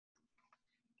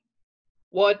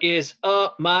What is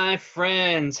up, my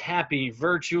friends? Happy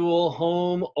virtual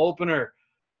home opener.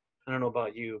 I don't know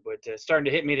about you, but it's starting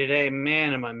to hit me today.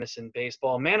 Man, am I missing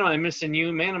baseball. Man, am I missing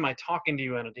you. Man, am I talking to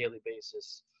you on a daily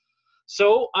basis.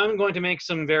 So, I'm going to make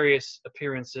some various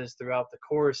appearances throughout the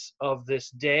course of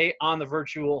this day on the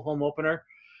virtual home opener.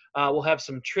 We'll have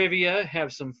some trivia,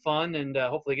 have some fun, and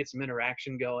hopefully get some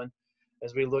interaction going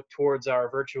as we look towards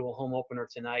our virtual home opener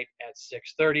tonight at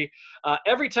 6:30.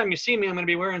 Every time you see me, I'm going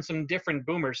to be wearing some different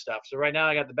Boomer stuff. So right now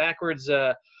I got the backwards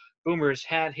Boomers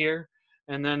hat here,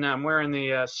 and then I'm wearing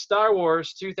the Star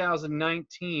Wars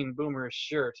 2019 Boomers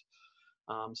shirt.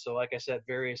 So like I said,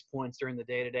 various points during the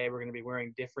day today, we're going to be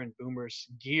wearing different Boomers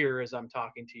gear as I'm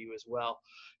talking to you as well.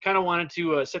 Kind of wanted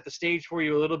to set the stage for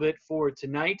you a little bit for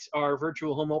tonight. Our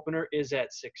virtual home opener is at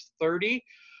 6:30.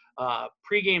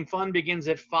 Pre-game fun begins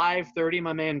at 5:30.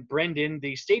 My man Brendan,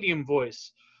 the stadium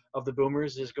voice of the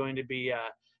Boomers, is going to be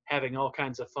having all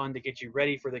kinds of fun to get you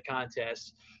ready for the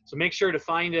contest. So make sure to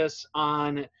find us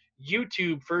on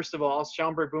YouTube, first of all.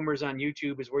 Schaumburg Boomers on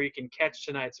YouTube is where you can catch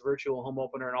tonight's virtual home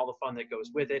opener and all the fun that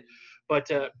goes with it. But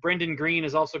Brendan Green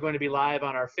is also going to be live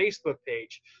on our Facebook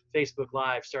page, Facebook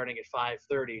Live, starting at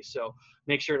 5:30. So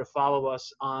make sure to follow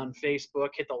us on Facebook,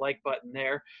 hit the like button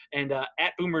there, and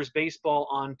at Boomers Baseball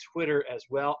on Twitter as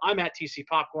well. I'm at TC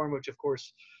Popcorn, which of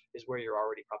course is where you're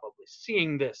already probably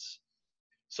seeing this.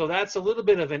 So that's a little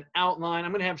bit of an outline.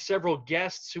 I'm going to have several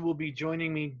guests who will be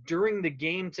joining me during the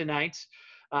game tonight.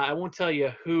 I won't tell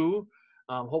you who.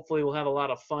 Hopefully, we'll have a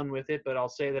lot of fun with it, but I'll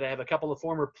say that I have a couple of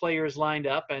former players lined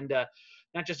up, and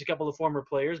not just a couple of former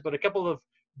players, but a couple of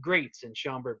greats in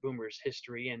Schaumburg Boomers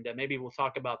history, and maybe we'll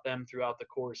talk about them throughout the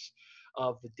course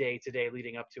of the day today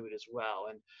leading up to it as well.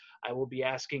 And I will be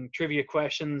asking trivia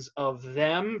questions of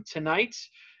them tonight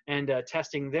and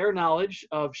testing their knowledge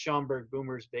of Schaumburg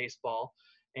Boomers baseball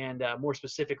and more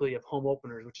specifically of home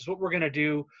openers, which is what we're going to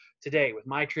do today with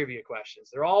my trivia questions.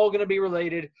 They're all going to be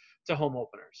related to home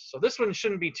openers. So this one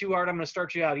shouldn't be too hard. I'm going to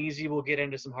start you out easy. We'll get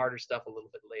into some harder stuff a little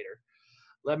bit later.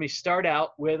 Let me start out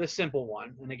with a simple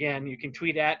one. And again, you can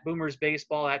tweet at Boomers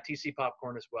Baseball, at TC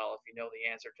Popcorn as well, if you know the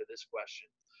answer to this question,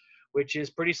 which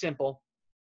is pretty simple.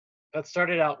 Let's start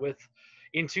it out with,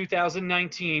 in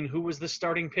 2019, who was the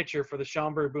starting pitcher for the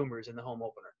Schaumburg Boomers in the home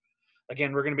opener?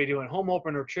 Again, we're going to be doing home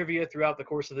opener trivia throughout the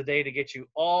course of the day to get you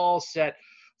all set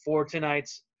for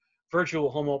tonight's virtual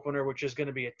home opener, which is going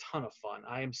to be a ton of fun.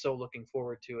 I am so looking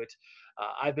forward to it.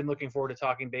 I've been looking forward to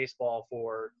talking baseball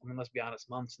for, let's be honest,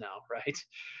 months now,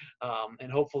 right?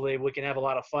 And hopefully we can have a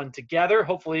lot of fun together.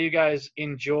 Hopefully you guys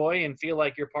enjoy and feel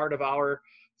like you're part of our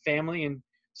family and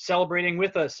celebrating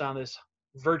with us on this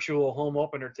virtual home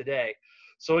opener today.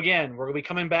 So again, we're going to be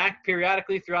coming back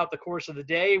periodically throughout the course of the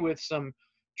day with some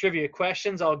trivia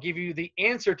questions. I'll give you the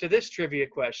answer to this trivia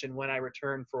question when I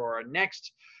return for our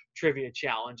next trivia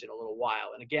challenge in a little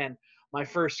while. And again, my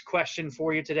first question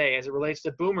for you today as it relates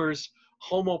to Boomers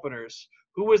home openers.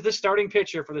 Who was the starting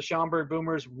pitcher for the Schaumburg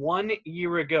Boomers 1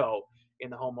 year ago in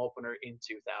the home opener in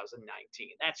 2019?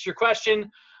 That's your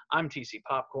question. I'm TC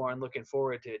Popcorn. Looking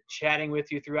forward to chatting with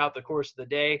you throughout the course of the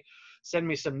day. Send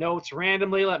me some notes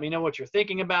randomly. Let me know what you're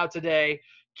thinking about today.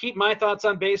 Keep my thoughts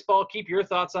on baseball. Keep your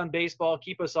thoughts on baseball.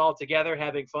 Keep us all together,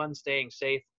 having fun, staying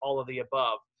safe, all of the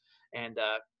above. And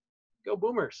go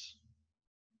Boomers.